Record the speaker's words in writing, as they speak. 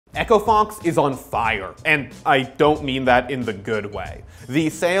Echo Fox is on fire, and I don't mean that in the good way. The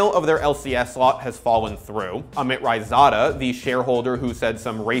sale of their LCS slot has fallen through. Amit Raizada, the shareholder who said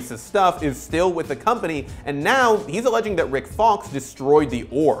some racist stuff, is still with the company, and now he's alleging that Rick Fox destroyed the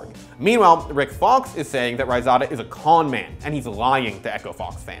org. Meanwhile, Rick Fox is saying that Raizada is a con man, and he's lying to Echo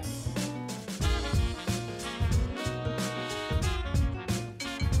Fox fans.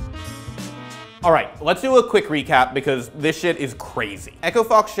 Alright, let's do a quick recap because this shit is crazy. Echo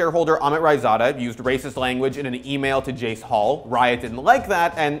Fox shareholder Amit Raizada used racist language in an email to Jace Hall. Riot didn't like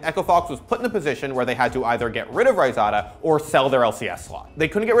that, and Echo Fox was put in a position where they had to either get rid of Raizada or sell their LCS slot. They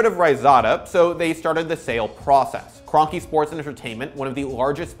couldn't get rid of Raizada, so they started the sale process. Cronky Sports and Entertainment, one of the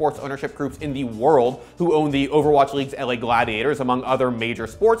largest sports ownership groups in the world, who own the Overwatch League's LA Gladiators, among other major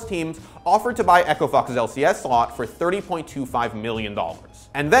sports teams, offered to buy Echo Fox's LCS slot for $30.25 million.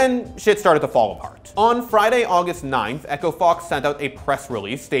 And then shit started to fall apart. On Friday, August 9th, Echo Fox sent out a press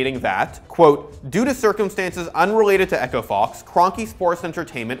release stating that, quote, due to circumstances unrelated to Echo Fox, Cronky Sports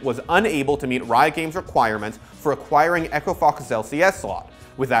Entertainment was unable to meet Riot Games' requirements for acquiring Echo Fox's LCS slot.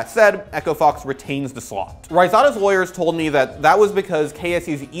 With that said, Echo Fox retains the slot. Raizada's lawyers told me that was because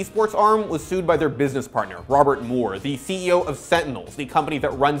KSE's esports arm was sued by their business partner, Robert Moore, the CEO of Sentinels, the company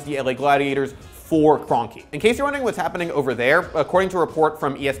that runs the LA Gladiators for Cronky. In case you're wondering what's happening over there, according to a report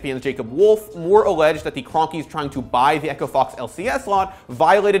from ESPN's Jacob Wolf, Moore alleged that the Cronkies trying to buy the Echo Fox LCS slot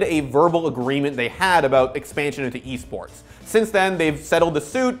violated a verbal agreement they had about expansion into esports. Since then, they've settled the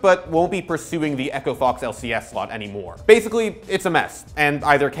suit, but won't be pursuing the Echo Fox LCS slot anymore. Basically, it's a mess, and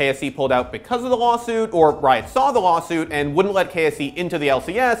either KSE pulled out because of the lawsuit, or Riot saw the lawsuit and wouldn't let KSE into the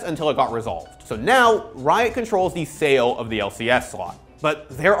LCS until it got resolved. So now, Riot controls the sale of the LCS slot. But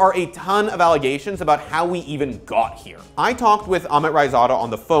there are a ton of allegations about how we even got here. I talked with Amit Raizada on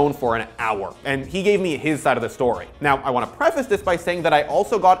the phone for an hour, and he gave me his side of the story. Now, I want to preface this by saying that I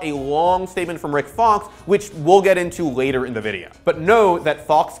also got a long statement from Rick Fox, which we'll get into later in the video. But know that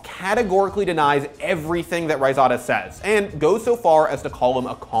Fox categorically denies everything that Raizada says, and goes so far as to call him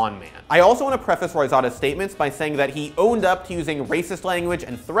a con man. I also want to preface Raizada's statements by saying that he owned up to using racist language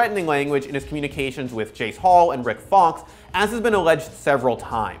and threatening language in his communications with Jace Hall and Rick Fox, as has been alleged several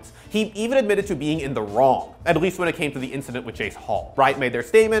times. He even admitted to being in the wrong, at least when it came to the incident with Jace Hall. Riot made their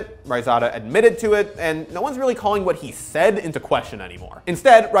statement, Raizada admitted to it, and no one's really calling what he said into question anymore.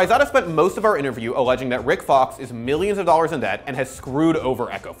 Instead, Raizada spent most of our interview alleging that Rick Fox is millions of dollars in debt and has screwed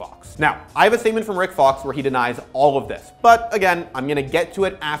over Echo Fox. Now, I have a statement from Rick Fox where he denies all of this, but again, I'm gonna get to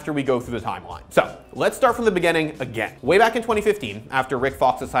it after we go through the timeline. So, let's start from the beginning again. Way back in 2015, after Rick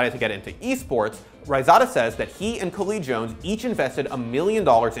Fox decided to get into esports, Raizada says that he and Khalid Jones each invested $1 million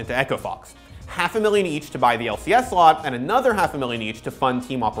into Echo Fox. $500,000 each to buy the LCS slot, and another $500,000 each to fund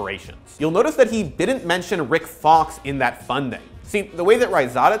team operations. You'll notice that he didn't mention Rick Fox in that funding. See, the way that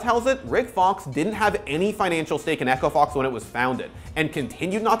Raizada tells it, Rick Fox didn't have any financial stake in Echo Fox when it was founded, and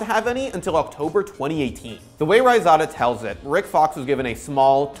continued not to have any until October 2018. The way Raizada tells it, Rick Fox was given a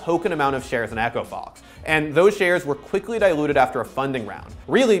small, token amount of shares in Echo Fox, and those shares were quickly diluted after a funding round.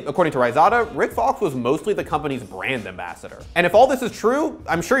 Really, according to Raizada, Rick Fox was mostly the company's brand ambassador. And if all this is true,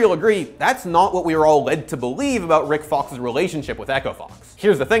 I'm sure you'll agree, that's not what we were all led to believe about Rick Fox's relationship with Echo Fox.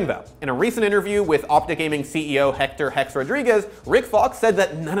 Here's the thing though, in a recent interview with Optic Gaming CEO Hector Hex Rodriguez, Rick Fox said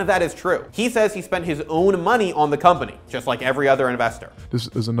that none of that is true. He says he spent his own money on the company, just like every other investor. This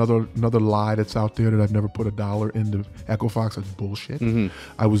is another lie that's out there that I've never put $1 into Echo Fox. That's bullshit.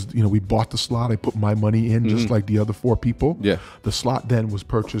 I was, we bought the slot. I put my money in just like the other 4 people. Yeah. The slot then was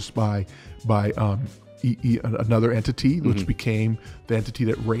purchased by another entity, which became the entity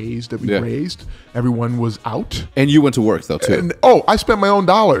that we raised. Everyone was out. And you went to work though too. And, I spent my own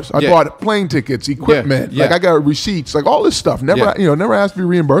dollars. I bought plane tickets, equipment, like I got receipts, like all this stuff. Never, never asked to be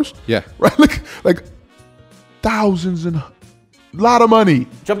reimbursed. Yeah. Right. Like thousands and lot of money.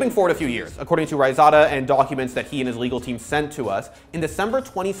 Jumping forward a few years, according to Raizada and documents that he and his legal team sent to us, in December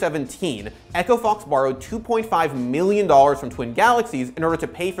 2017, Echo Fox borrowed $2.5 million from Twin Galaxies in order to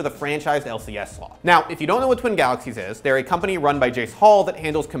pay for the franchised LCS slot. Now, if you don't know what Twin Galaxies is, they're a company run by Jace Hall that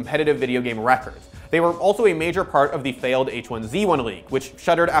handles competitive video game records. They were also a major part of the failed H1Z1 League, which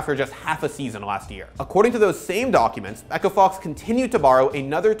shuttered after just half a season last year. According to those same documents, Echo Fox continued to borrow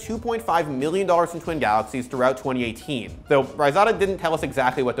another $2.5 million from Twin Galaxies throughout 2018, though Raizada didn't tell us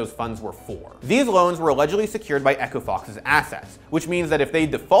exactly what those funds were for. These loans were allegedly secured by Echo Fox's assets, which means that if they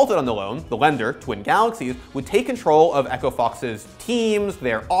defaulted on the loan, the lender, Twin Galaxies, would take control of Echo Fox's teams,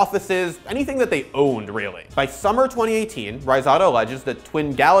 their offices, anything that they owned, really. By summer 2018, Raizada alleges that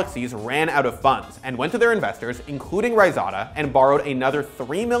Twin Galaxies ran out of funds, and went to their investors, including Raizada, and borrowed another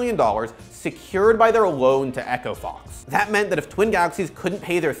 $3 million secured by their loan to EchoFox. That meant that if Twin Galaxies couldn't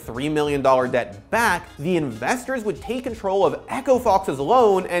pay their $3 million debt back, the investors would take control of EchoFox's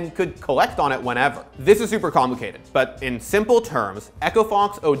loan and could collect on it whenever. This is super complicated, but in simple terms,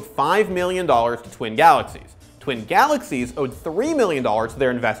 EchoFox owed $5 million to Twin Galaxies. Twin Galaxies owed $3 million to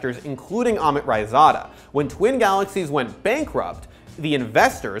their investors, including Amit Raizada. When Twin Galaxies went bankrupt, the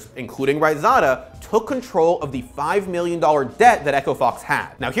investors, including Raizada, took control of the $5 million debt that EchoFox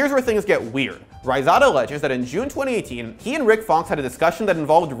had. Now here's where things get weird. Raizada alleges that in June 2018, he and Rick Fox had a discussion that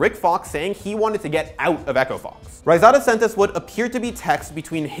involved Rick Fox saying he wanted to get out of EchoFox. Raizada sent us what appeared to be text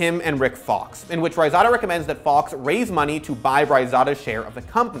between him and Rick Fox, in which Raizada recommends that Fox raise money to buy Raizada's share of the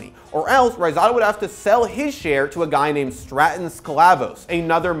company, or else Raizada would have to sell his share to a guy named Stratton Sklavos,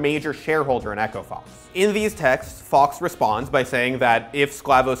 another major shareholder in EchoFox. In these texts, Fox responds by saying that if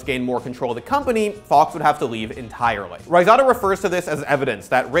Sklavos gained more control of the company, Fox would have to leave entirely. Raizada refers to this as evidence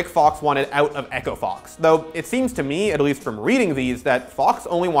that Rick Fox wanted out of EchoFox, though it seems to me, at least from reading these, that Fox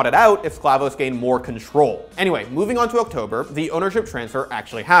only wanted out if Sklavos gained more control. Anyway, moving on to October, the ownership transfer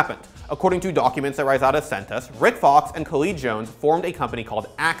actually happened. According to documents that Raizada sent us, Rick Fox and Khalid Jones formed a company called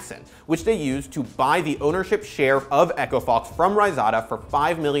Axon, which they used to buy the ownership share of EchoFox from Raizada for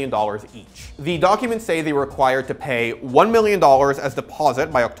 $5 million each. The documents say they were required to pay $1 million as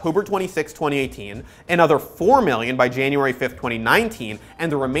deposit by October 26, 2018, another $4 million by January 5, 2019,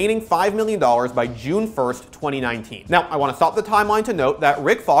 and the remaining $5 million by June 1, 2019. Now, I want to stop the timeline to note that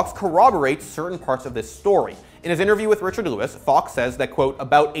Rick Fox corroborates certain parts of this story. In his interview with Richard Lewis, Fox says that, quote,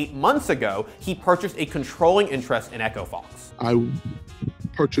 about 8 months ago, he purchased a controlling interest in EchoFox. I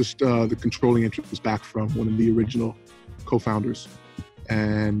purchased the controlling interest back from one of the original co-founders.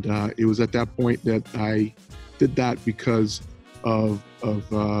 And it was at that point that I did that because of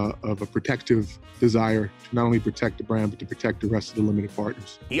a protective desire to not only protect the brand, but to protect the rest of the limited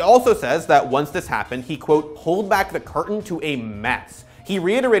partners. He also says that once this happened, he, quote, pulled back the curtain to a mess. He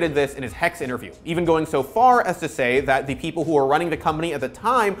reiterated this in his HECZ interview, even going so far as to say that the people who were running the company at the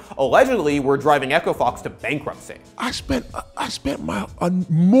time allegedly were driving EchoFox to bankruptcy. I spent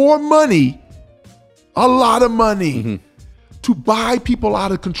more money, a lot of money, to buy people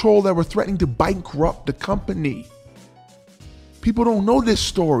out of control that were threatening to bankrupt the company. People don't know this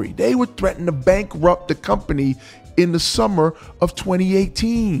story. They were threatening to bankrupt the company in the summer of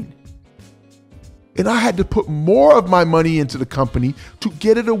 2018. And I had to put more of my money into the company to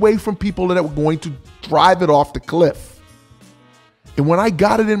get it away from people that were going to drive it off the cliff. And when I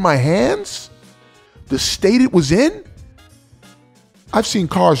got it in my hands, the state it was in, I've seen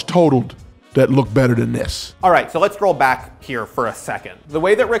cars totaled that look better than this. All right, so let's scroll back here for a second. The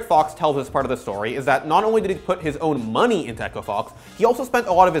way that Rick Fox tells this part of the story is that not only did he put his own money into EchoFox, he also spent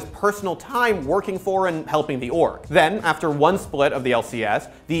a lot of his personal time working for and helping the org. Then, after one split of the LCS,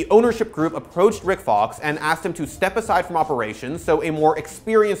 the ownership group approached Rick Fox and asked him to step aside from operations so a more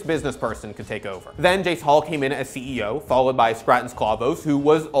experienced business person could take over. Then Jace Hall came in as CEO, followed by Stratton Sklavos, who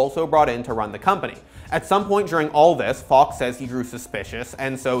was also brought in to run the company. At some point during all this, Fox says he grew suspicious,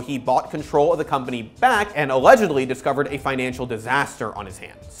 and so he bought control of the company back and allegedly discovered a financial disaster on his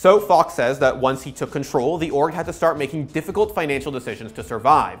hands. So Fox says that once he took control, the org had to start making difficult financial decisions to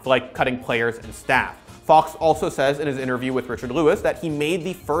survive, like cutting players and staff. Fox also says in his interview with Richard Lewis that he made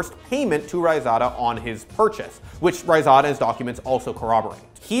the first payment to Raizada on his purchase, which Raizada's documents also corroborate.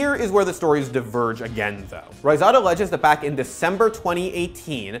 Here is where the stories diverge again, though. Raizada alleges that back in December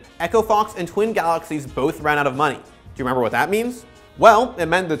 2018, EchoFox and Twin Galaxies both ran out of money. Do you remember what that means? Well, it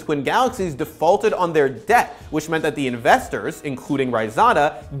meant the Twin Galaxies defaulted on their debt, which meant that the investors, including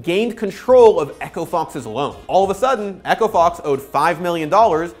Raizada, gained control of EchoFox's loan. All of a sudden, EchoFox owed $5 million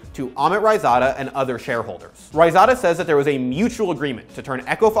to Amit Raizada and other shareholders. Raizada says that there was a mutual agreement to turn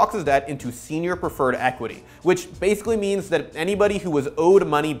EchoFox's debt into senior preferred equity, which basically means that anybody who was owed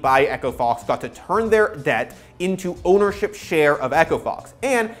money by EchoFox got to turn their debt into ownership share of EchoFox,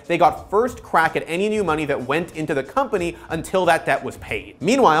 and they got first crack at any new money that went into the company until that debt was paid.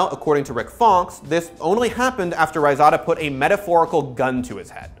 Meanwhile, according to Rick Fox, this only happened after Raizada put a metaphorical gun to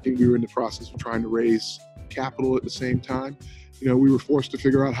his head. I think we were in the process of trying to raise capital at the same time. You know, we were forced to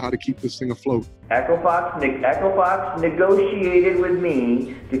figure out how to keep this thing afloat. EchoFox negotiated with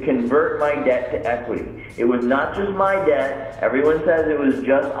me to convert my debt to equity. It was not just my debt. Everyone says it was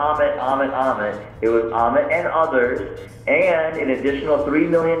just Amit. It was Amit and others, and an additional $3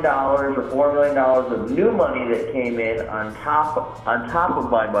 million or $4 million of new money that came in on top of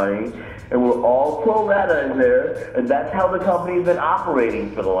my money, and we're all pro rata in there, and that's how the company's been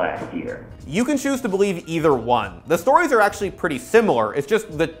operating for the last year. You can choose to believe either one. The stories are actually pretty pretty similar, it's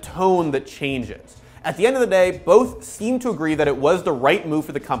just the tone that changes. At the end of the day, both seem to agree that it was the right move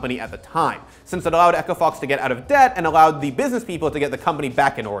for the company at the time, since it allowed EchoFox to get out of debt and allowed the business people to get the company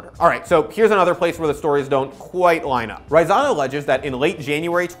back in order. Alright, so here's another place where the stories don't quite line up. Raizada alleges that in late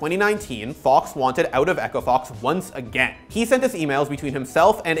January 2019, Fox wanted out of EchoFox once again. He sent us emails between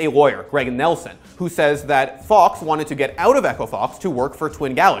himself and a lawyer, Greg Nelson, who says that Fox wanted to get out of EchoFox to work for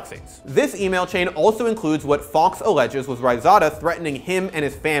Twin Galaxies. This email chain also includes what Fox alleges was Raizada threatening him and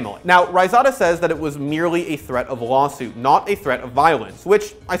his family. Now, Raizada says that it was merely a threat of lawsuit, not a threat of violence,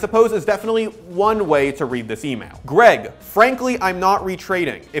 which I suppose is definitely one way to read this email. Greg, frankly, I'm not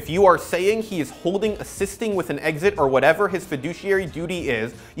retrading. If you are saying he is holding, assisting with an exit or whatever his fiduciary duty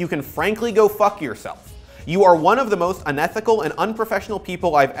is, you can frankly go fuck yourself. You are one of the most unethical and unprofessional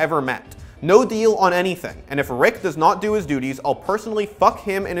people I've ever met. No deal on anything, and if Rick does not do his duties, I'll personally fuck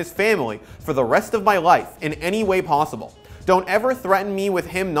him and his family for the rest of my life in any way possible. Don't ever threaten me with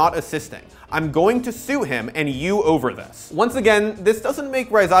him not assisting. I'm going to sue him and you over this. Once again, this doesn't make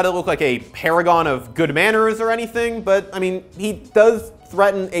Raizada look like a paragon of good manners or anything, but I mean, he does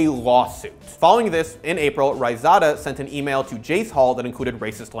threaten a lawsuit. Following this, in April, Raizada sent an email to Jace Hall that included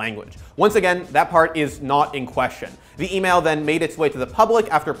racist language. Once again, that part is not in question. The email then made its way to the public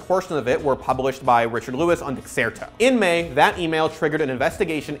after portions of it were published by Richard Lewis on Dexerto. In May, that email triggered an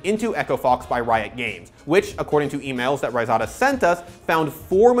investigation into EchoFox by Riot Games, which, according to emails that Raizada sent us, found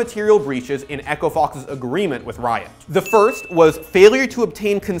 4 material breaches in EchoFox's agreement with Riot. The first was failure to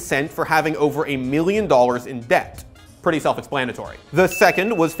obtain consent for having over $1 million in debt. Pretty self-explanatory. The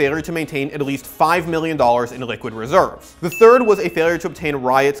second was failure to maintain at least $5 million in liquid reserves. The third was a failure to obtain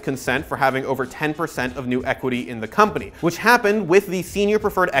Riot's consent for having over 10% of new equity in the company, which happened with the senior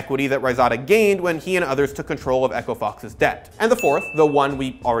preferred equity that Raizada gained when he and others took control of EchoFox's debt. And the fourth, the one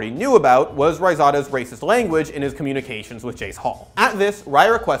we already knew about, was Raizada's racist language in his communications with Jace Hall. At this,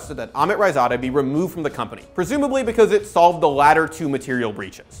 Riot requested that Amit Raizada be removed from the company, presumably because it solved the latter 2 material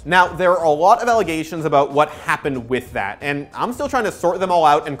breaches. Now, there are a lot of allegations about what happened with that, and I'm still trying to sort them all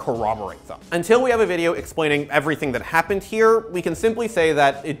out and corroborate them. Until we have a video explaining everything that happened here, we can simply say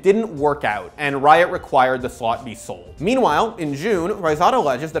that it didn't work out, and Riot required the slot be sold. Meanwhile, in June, Raizada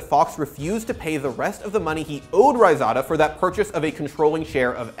alleges that Fox refused to pay the rest of the money he owed Raizada for that purchase of a controlling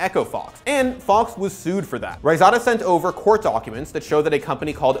share of EchoFox, and Fox was sued for that. Raizada sent over court documents that show that a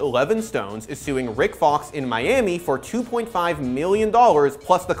company called 11 Stones is suing Rick Fox in Miami for $2.5 million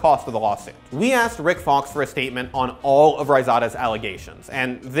plus the cost of the lawsuit. We asked Rick Fox for a statement on all of Raizada's allegations,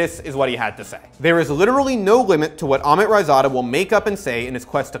 and this is what he had to say. There is literally no limit to what Amit Raizada will make up and say in his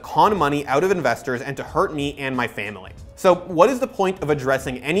quest to con money out of investors and to hurt me and my family. So what is the point of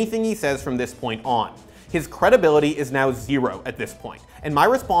addressing anything he says from this point on? His credibility is now 0 at this point, and my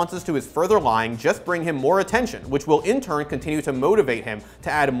responses to his further lying just bring him more attention, which will in turn continue to motivate him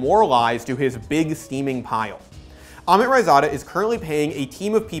to add more lies to his big steaming pile. Amit Raizada is currently paying a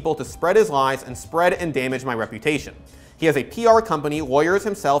team of people to spread his lies and spread and damage my reputation. He has a PR company, lawyers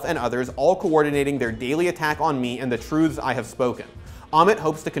himself, and others all coordinating their daily attack on me and the truths I have spoken. Amit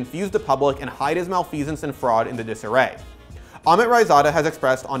hopes to confuse the public and hide his malfeasance and fraud in the disarray. Amit Raizada has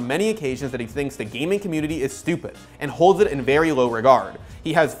expressed on many occasions that he thinks the gaming community is stupid and holds it in very low regard.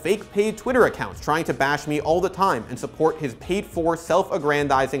 He has fake paid Twitter accounts trying to bash me all the time and support his paid-for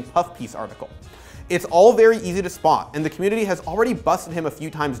self-aggrandizing puff piece article. It's all very easy to spot, and the community has already busted him a few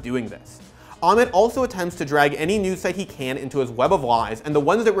times doing this. Amit also attempts to drag any news site he can into his web of lies, and the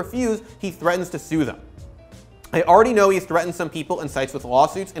ones that refuse, he threatens to sue them. I already know he's threatened some people and sites with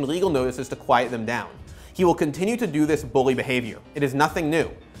lawsuits and legal notices to quiet them down. He will continue to do this bully behavior. It is nothing new.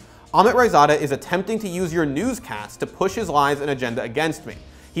 Amit Raizada is attempting to use your newscast to push his lies and agenda against me.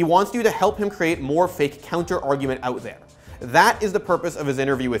 He wants you to help him create more fake counter-argument out there. That is the purpose of his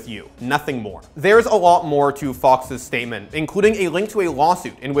interview with you, nothing more. There's a lot more to Fox's statement, including a link to a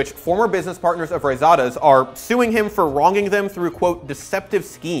lawsuit in which former business partners of Raizada's are suing him for wronging them through, quote, deceptive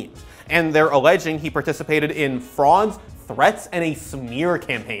schemes, and they're alleging he participated in frauds, threats, and a smear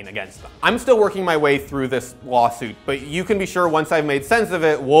campaign against them. I'm still working my way through this lawsuit, but you can be sure once I've made sense of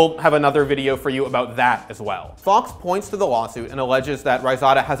it, we'll have another video for you about that as well. Fox points to the lawsuit and alleges that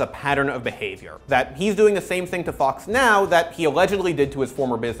Raizada has a pattern of behavior, that he's doing the same thing to Fox now that he allegedly did to his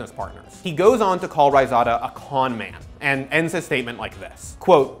former business partners. He goes on to call Raizada a con man, and ends his statement like this.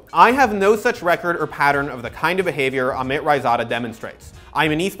 Quote, I have no such record or pattern of the kind of behavior Amit Raizada demonstrates.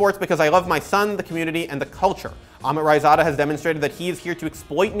 I'm in esports because I love my son, the community, and the culture. Amit Raizada has demonstrated that he is here to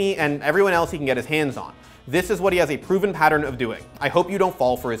exploit me and everyone else he can get his hands on. This is what he has a proven pattern of doing. I hope you don't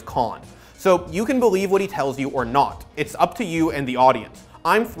fall for his con. So you can believe what he tells you or not. It's up to you and the audience.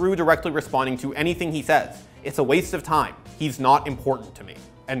 I'm through directly responding to anything he says. It's a waste of time. He's not important to me."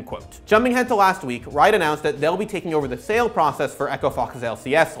 End quote. Jumping ahead to last week, Riot announced that they'll be taking over the sale process for Echo Fox's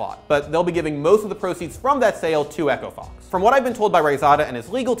LCS slot, but they'll be giving most of the proceeds from that sale to Echo Fox. From what I've been told by Raizada and his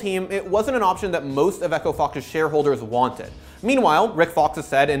legal team, it wasn't an option that most of Echo Fox's shareholders wanted. Meanwhile, Rick Fox has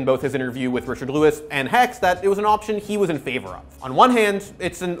said in both his interview with Richard Lewis and HECZ that it was an option he was in favor of. On one hand,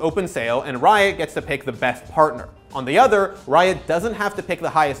 it's an open sale and Riot gets to pick the best partner. On the other, Riot doesn't have to pick the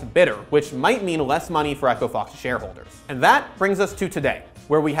highest bidder, which might mean less money for Echo Fox shareholders. And that brings us to today,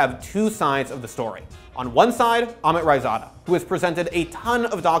 where we have two sides of the story. On one side, Amit Raizada, who has presented a ton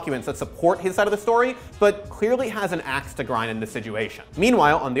of documents that support his side of the story, but clearly has an axe to grind in this situation.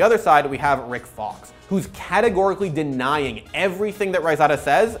 Meanwhile, on the other side, we have Rick Fox, who's categorically denying everything that Raizada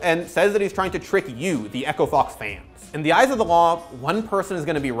says and says that he's trying to trick you, the Echo Fox fans. In the eyes of the law, one person is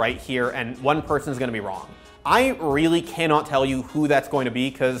going to be right here and one person is going to be wrong. I really cannot tell you who that's going to be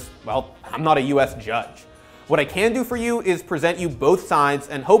because, well, I'm not a US judge. What I can do for you is present you both sides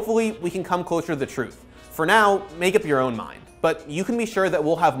and hopefully we can come closer to the truth. For now, make up your own mind, but you can be sure that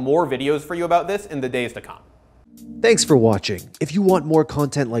we'll have more videos for you about this in the days to come. Thanks for watching. If you want more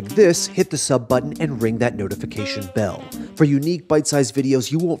content like this, hit the sub button and ring that notification bell. For unique bite-sized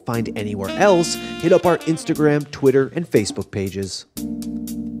videos you won't find anywhere else, hit up our Instagram, Twitter, and Facebook pages.